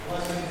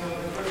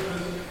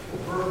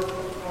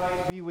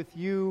with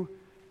you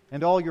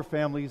and all your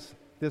families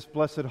this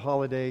blessed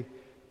holiday.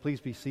 Please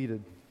be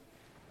seated.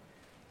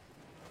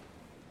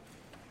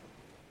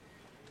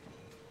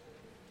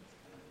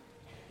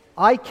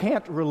 I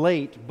can't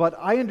relate, but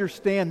I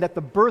understand that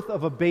the birth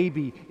of a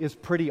baby is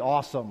pretty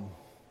awesome.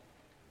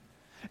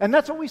 And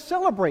that's what we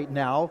celebrate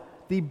now,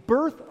 the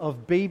birth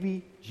of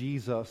baby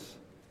Jesus.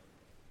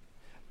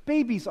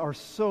 Babies are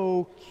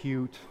so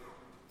cute.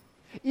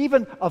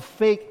 Even a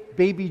fake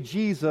baby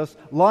Jesus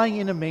lying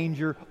in a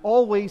manger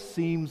always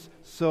seems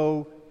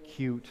so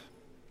cute.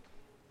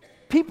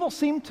 People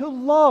seem to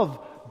love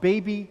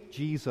baby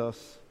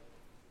Jesus,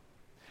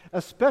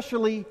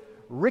 especially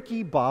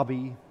Ricky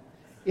Bobby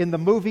in the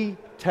movie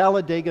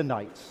Talladega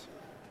Nights.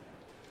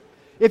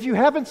 If you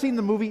haven't seen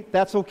the movie,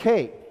 that's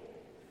okay.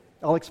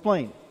 I'll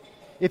explain.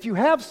 If you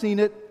have seen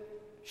it,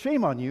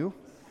 shame on you.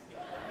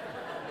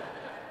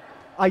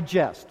 I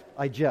jest.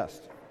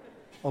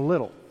 A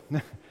little.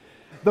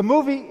 The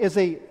movie is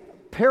a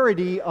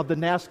parody of the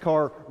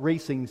NASCAR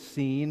racing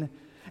scene,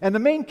 and the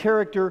main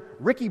character,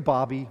 Ricky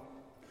Bobby,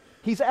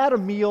 he's at a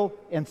meal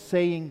and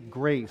saying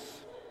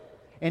grace,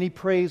 and he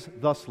prays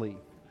thusly,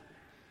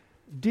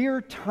 "Dear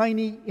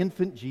tiny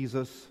infant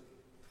Jesus,"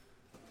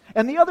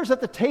 and the others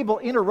at the table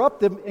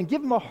interrupt him and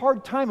give him a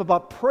hard time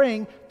about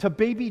praying to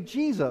baby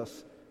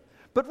Jesus.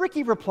 But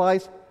Ricky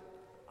replies,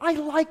 "I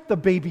like the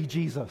baby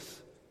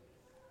Jesus.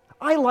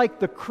 I like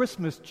the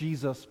Christmas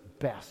Jesus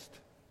best."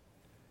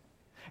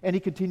 And he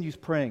continues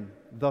praying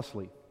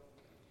thusly,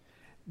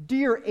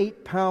 "Dear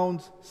 8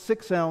 pounds,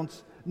 6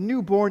 ounce,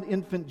 newborn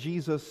infant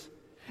Jesus,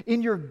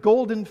 in your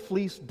golden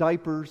fleece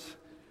diapers,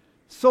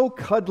 so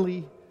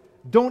cuddly,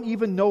 don't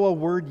even know a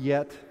word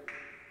yet."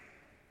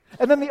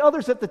 And then the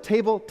others at the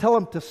table tell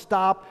him to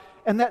stop,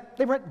 and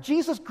that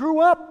Jesus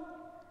grew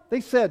up. They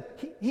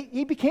said,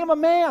 he became a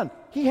man.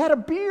 He had a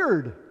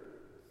beard.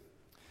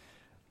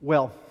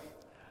 Well,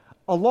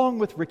 along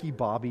with Ricky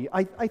Bobby,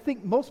 I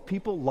think most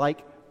people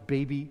like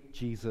baby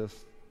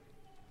Jesus.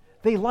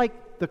 They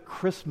like the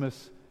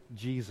Christmas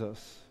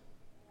Jesus.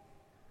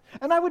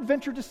 And I would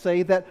venture to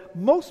say that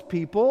most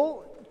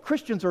people,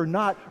 Christians or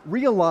not,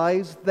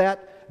 realize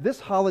that this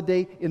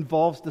holiday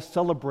involves the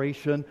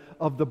celebration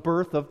of the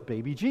birth of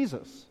baby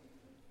Jesus.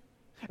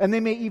 And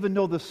they may even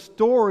know the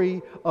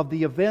story of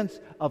the events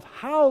of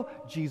how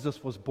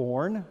Jesus was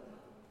born.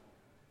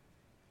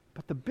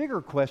 But the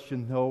bigger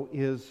question, though,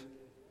 is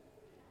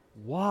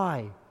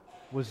why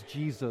was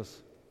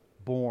Jesus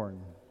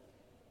born?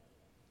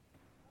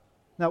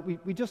 Now,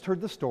 we just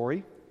heard the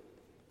story,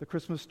 the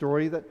Christmas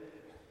story, that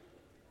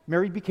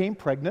Mary became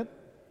pregnant,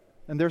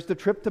 and there's the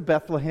trip to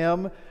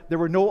Bethlehem. There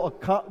were no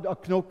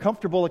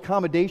comfortable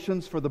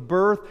accommodations for the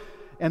birth,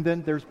 and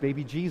then there's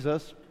baby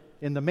Jesus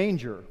in the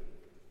manger.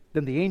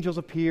 Then the angels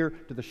appear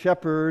to the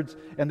shepherds,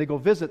 and they go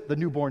visit the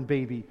newborn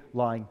baby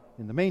lying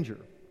in the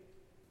manger.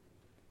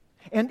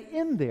 And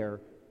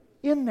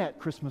in that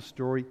Christmas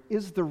story,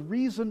 is the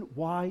reason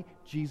why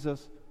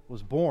Jesus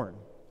was born.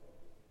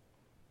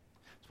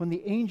 It's when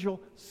the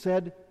angel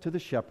said to the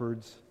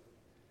shepherds,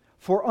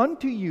 "For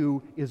unto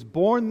you is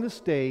born this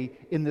day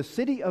in the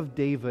city of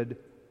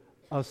David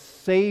a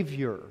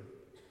Savior,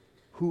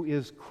 who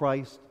is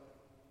Christ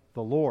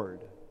the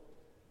Lord."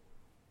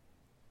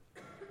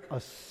 A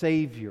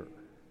Savior.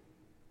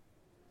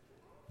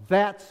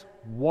 That's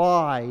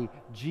why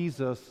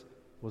Jesus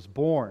was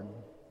born.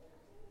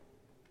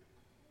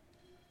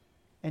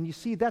 And you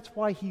see, that's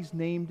why he's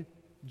named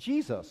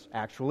Jesus,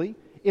 actually.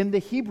 In the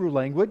Hebrew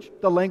language,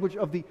 the language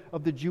of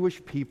the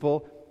Jewish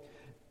people,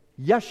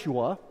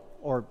 Yeshua,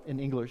 or in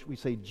English we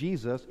say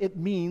Jesus, it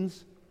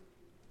means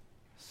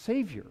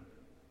Savior.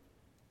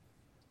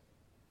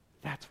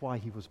 That's why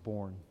he was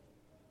born.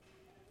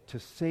 To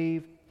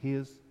save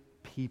his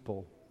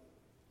people.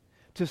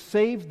 To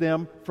save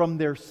them from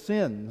their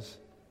sins.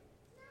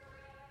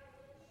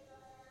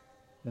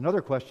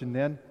 Another question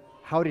then,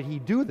 how did he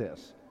do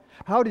this?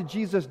 How did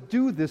Jesus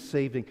do this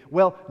saving?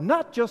 Well,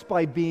 not just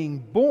by being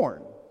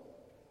born.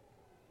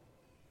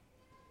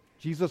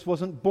 Jesus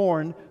wasn't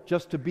born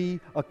just to be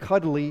a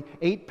cuddly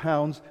 8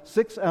 pounds,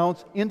 6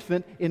 ounce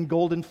infant in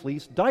golden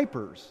fleece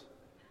diapers.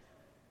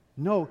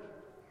 No,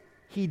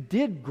 he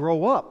did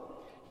grow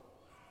up.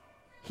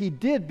 He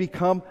did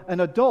become an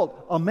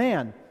adult, a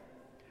man.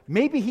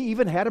 Maybe he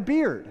even had a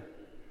beard.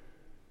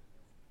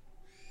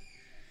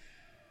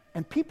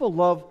 And people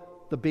love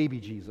the baby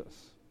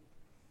Jesus.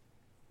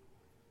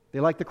 They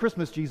like the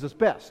Christmas Jesus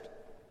best.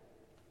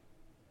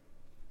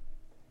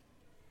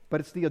 But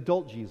it's the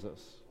adult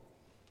Jesus.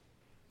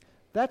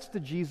 That's the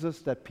Jesus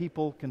that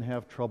people can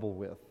have trouble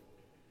with.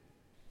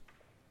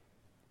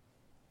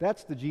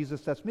 That's the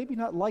Jesus that's maybe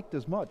not liked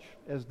as much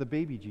as the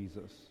baby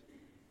Jesus.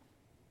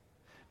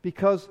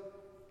 Because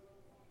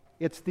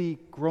it's the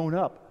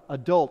grown-up,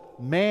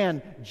 adult,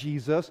 man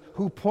Jesus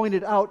who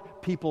pointed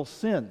out people's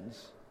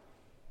sins.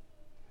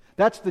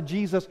 That's the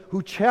Jesus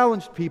who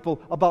challenged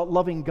people about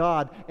loving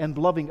God and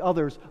loving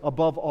others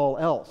above all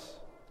else.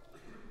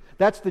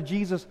 That's the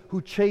Jesus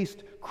who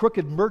chased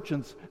crooked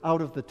merchants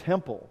out of the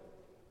temple.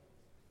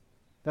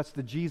 That's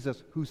the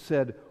Jesus who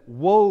said,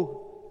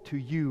 "Woe to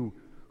you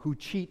who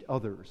cheat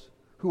others,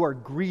 who are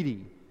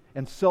greedy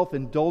and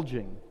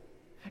self-indulging.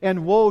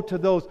 And woe to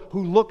those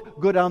who look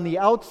good on the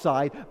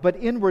outside, but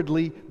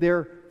inwardly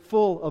they're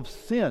full of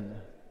sin.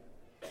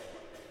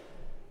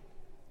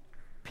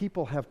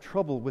 People have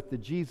trouble with the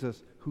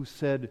Jesus who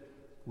said,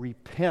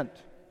 repent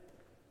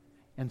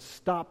and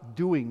stop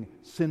doing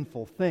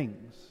sinful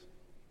things.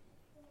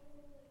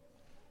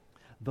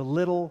 The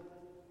little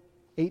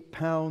 8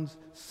 pounds,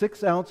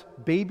 6 ounce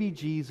baby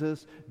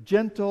Jesus,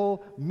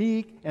 gentle,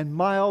 meek, and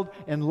mild,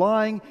 and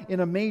lying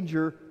in a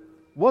manger,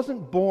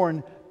 wasn't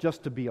born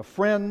just to be a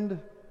friend,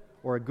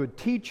 or a good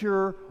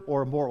teacher,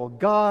 or a moral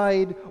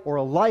guide, or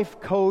a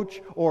life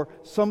coach, or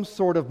some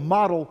sort of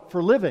model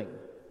for living.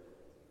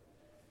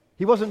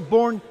 He wasn't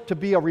born to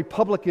be a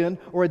Republican,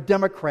 or a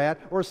Democrat,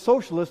 or a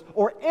socialist,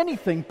 or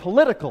anything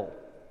political.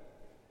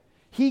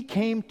 He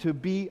came to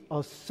be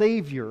a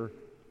Savior.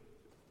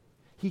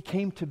 He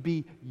came to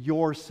be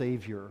your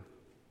Savior.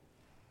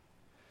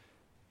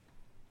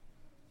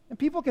 And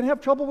people can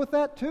have trouble with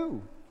that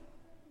too.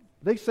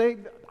 They say,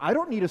 I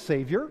don't need a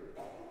Savior.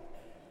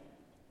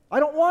 I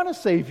don't want a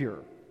Savior.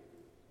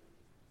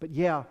 But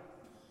yeah,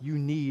 you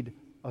need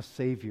a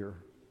Savior.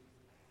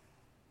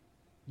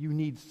 You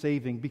need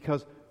saving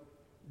because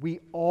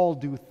we all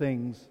do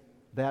things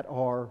that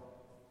are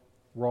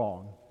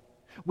wrong.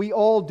 We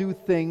all do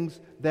things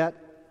that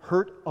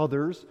hurt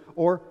others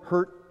or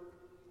hurt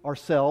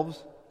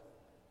ourselves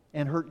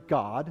and hurt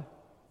God.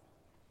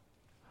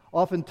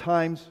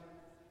 Oftentimes,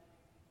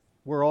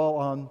 we're all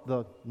on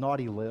the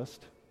naughty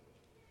list.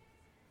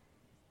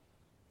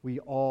 We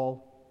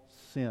all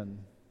sin.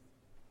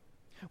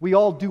 We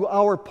all do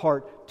our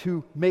part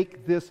to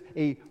make this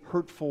a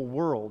hurtful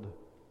world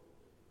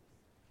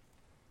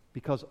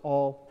because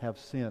all have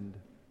sinned.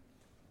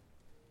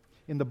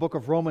 In the book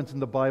of Romans in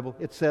the Bible,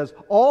 it says,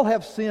 all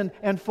have sinned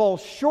and fall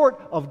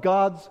short of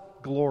God's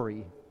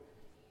glory,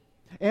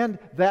 and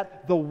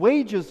that the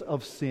wages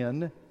of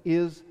sin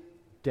is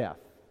death.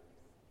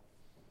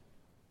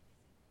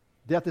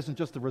 Death isn't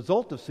just the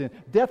result of sin.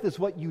 Death is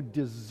what you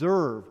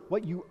deserve,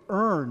 what you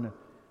earn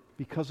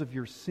because of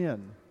your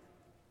sin.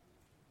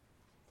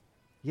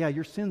 Yeah,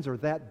 your sins are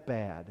that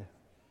bad.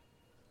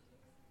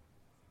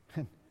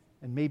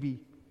 And maybe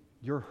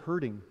you're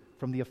hurting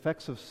from the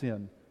effects of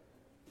sin,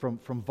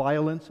 from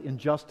violence,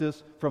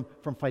 injustice,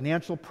 from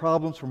financial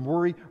problems, from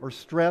worry or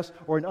stress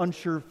or an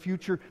unsure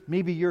future.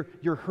 Maybe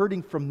you're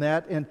hurting from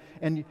that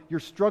and you're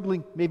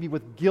struggling maybe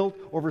with guilt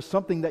over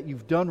something that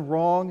you've done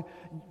wrong,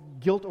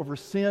 guilt over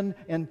sin,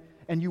 and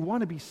you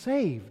want to be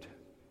saved.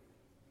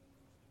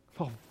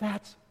 Well,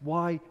 that's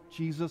why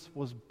Jesus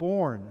was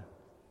born.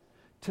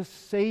 To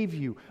save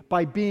you.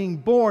 By being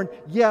born,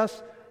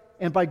 yes,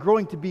 and by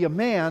growing to be a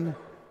man,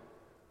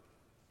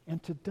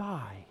 and to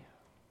die.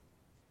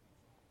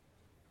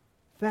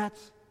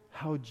 That's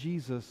how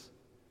Jesus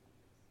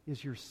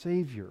is your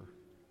Savior.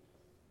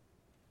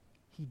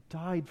 He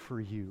died for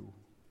you.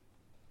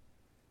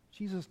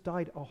 Jesus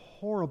died a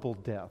horrible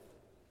death.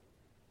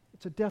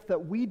 It's a death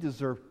that we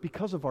deserve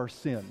because of our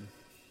sin.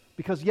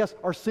 Because, yes,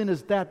 our sin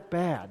is that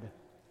bad.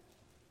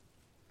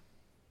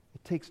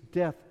 It takes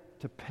death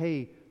to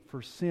pay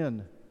for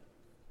sin.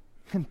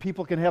 And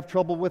people can have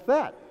trouble with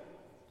that.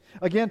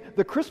 Again,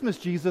 the Christmas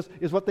Jesus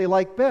is what they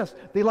like best.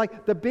 They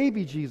like the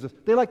baby Jesus.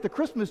 They like the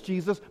Christmas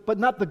Jesus, but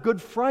not the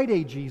Good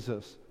Friday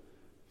Jesus.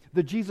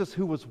 The Jesus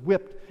who was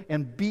whipped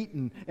and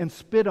beaten and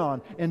spit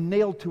on and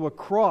nailed to a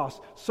cross,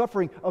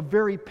 suffering a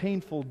very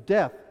painful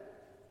death.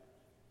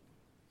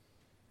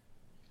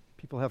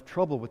 People have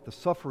trouble with the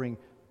suffering,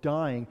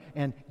 dying,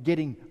 and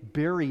getting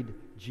buried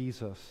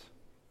Jesus.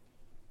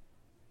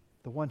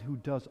 The one who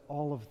does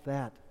all of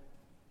that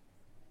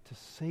to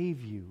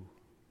save you.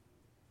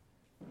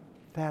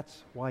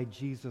 That's why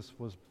Jesus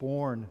was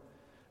born.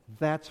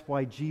 That's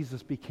why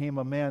Jesus became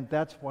a man.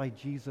 That's why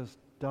Jesus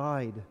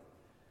died.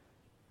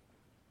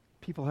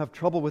 People have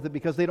trouble with it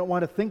because they don't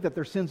want to think that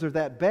their sins are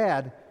that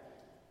bad.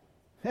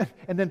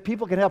 And then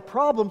people can have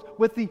problems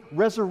with the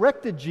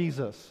resurrected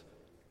Jesus.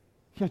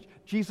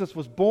 Jesus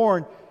was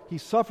born, He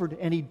suffered,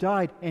 and He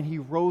died, and He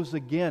rose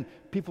again.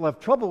 People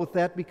have trouble with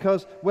that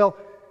because, well,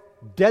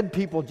 dead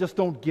people just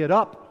don't get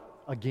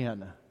up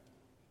again.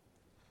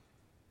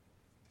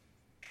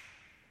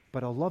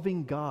 But a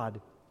loving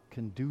God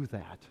can do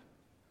that.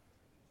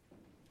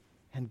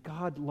 And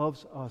God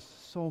loves us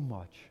so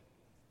much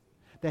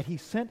that He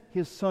sent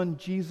His Son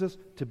Jesus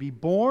to be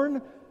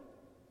born,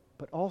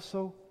 but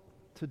also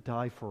to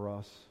die for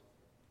us,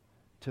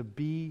 to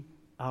be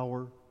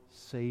our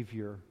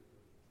Savior.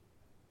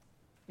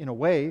 In a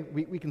way,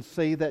 we can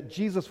say that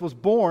Jesus was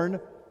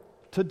born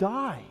to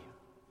die.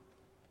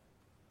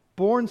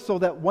 Born so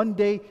that one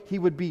day He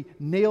would be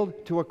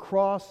nailed to a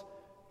cross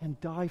and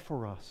die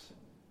for us.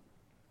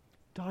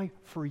 Die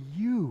for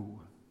you,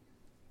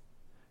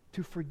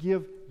 to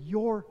forgive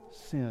your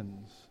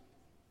sins.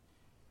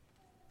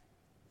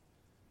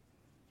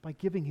 By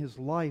giving His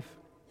life,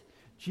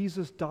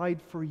 Jesus died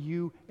for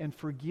you and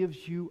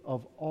forgives you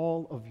of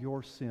all of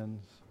your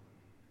sins.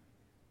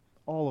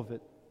 All of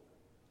it.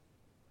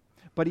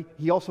 But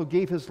He also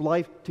gave His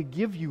life to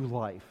give you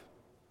life.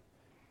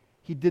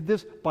 He did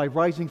this by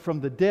rising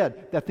from the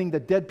dead, that thing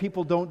that dead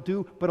people don't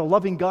do, but a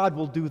loving God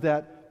will do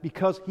that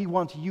because He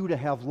wants you to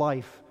have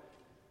life.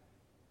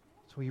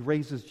 So He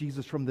raises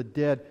Jesus from the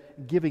dead,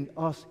 giving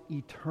us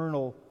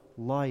eternal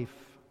life.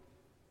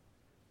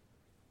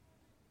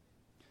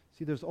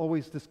 See, there's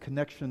always this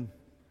connection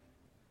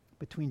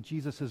between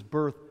Jesus'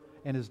 birth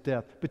and His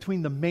death,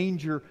 between the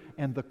manger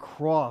and the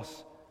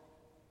cross.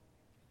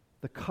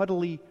 The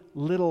cuddly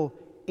little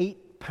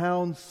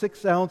 8-pound,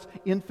 6-ounce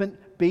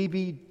infant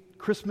baby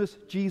Christmas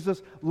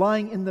Jesus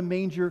lying in the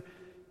manger,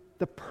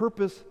 the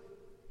purpose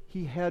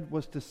He had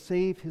was to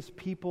save His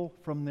people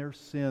from their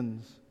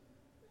sins.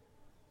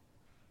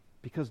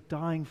 Because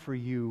dying for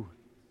you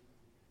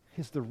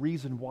is the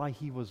reason why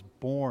He was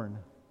born.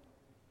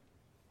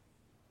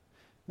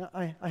 Now,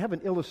 I have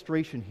an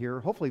illustration here.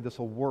 Hopefully this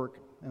will work.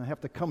 And I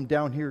have to come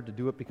down here to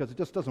do it because it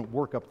just doesn't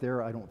work up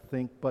there, I don't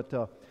think. But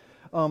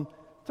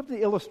something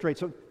to illustrate.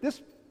 So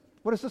this,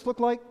 what does this look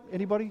like?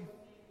 Anybody?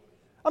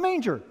 A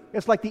manger.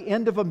 It's like the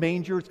end of a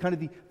manger. It's kind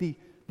of the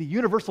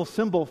universal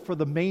symbol for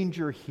the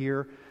manger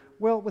here.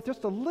 Well, with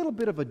just a little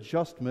bit of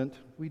adjustment,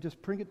 we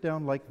just bring it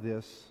down like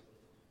this.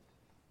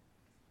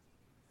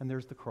 And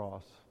there's the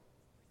cross.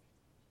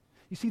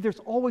 You see, there's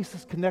always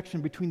this connection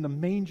between the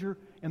manger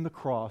and the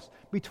cross,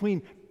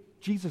 between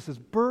Jesus'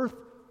 birth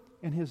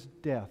and His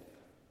death.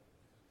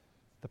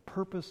 The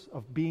purpose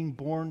of being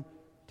born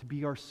to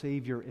be our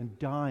Savior and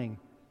dying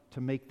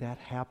to make that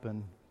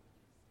happen.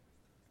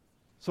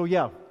 So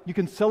yeah, you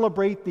can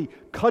celebrate the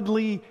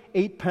cuddly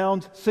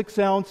 8-pound,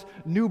 6-ounce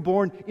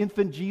newborn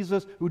infant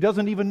Jesus who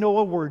doesn't even know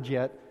a word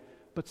yet,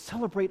 but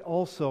celebrate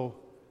also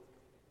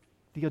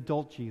the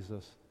adult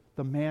Jesus,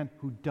 the man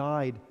who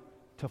died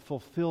to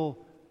fulfill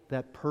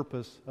that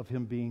purpose of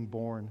Him being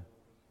born.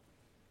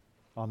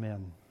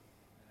 Amen.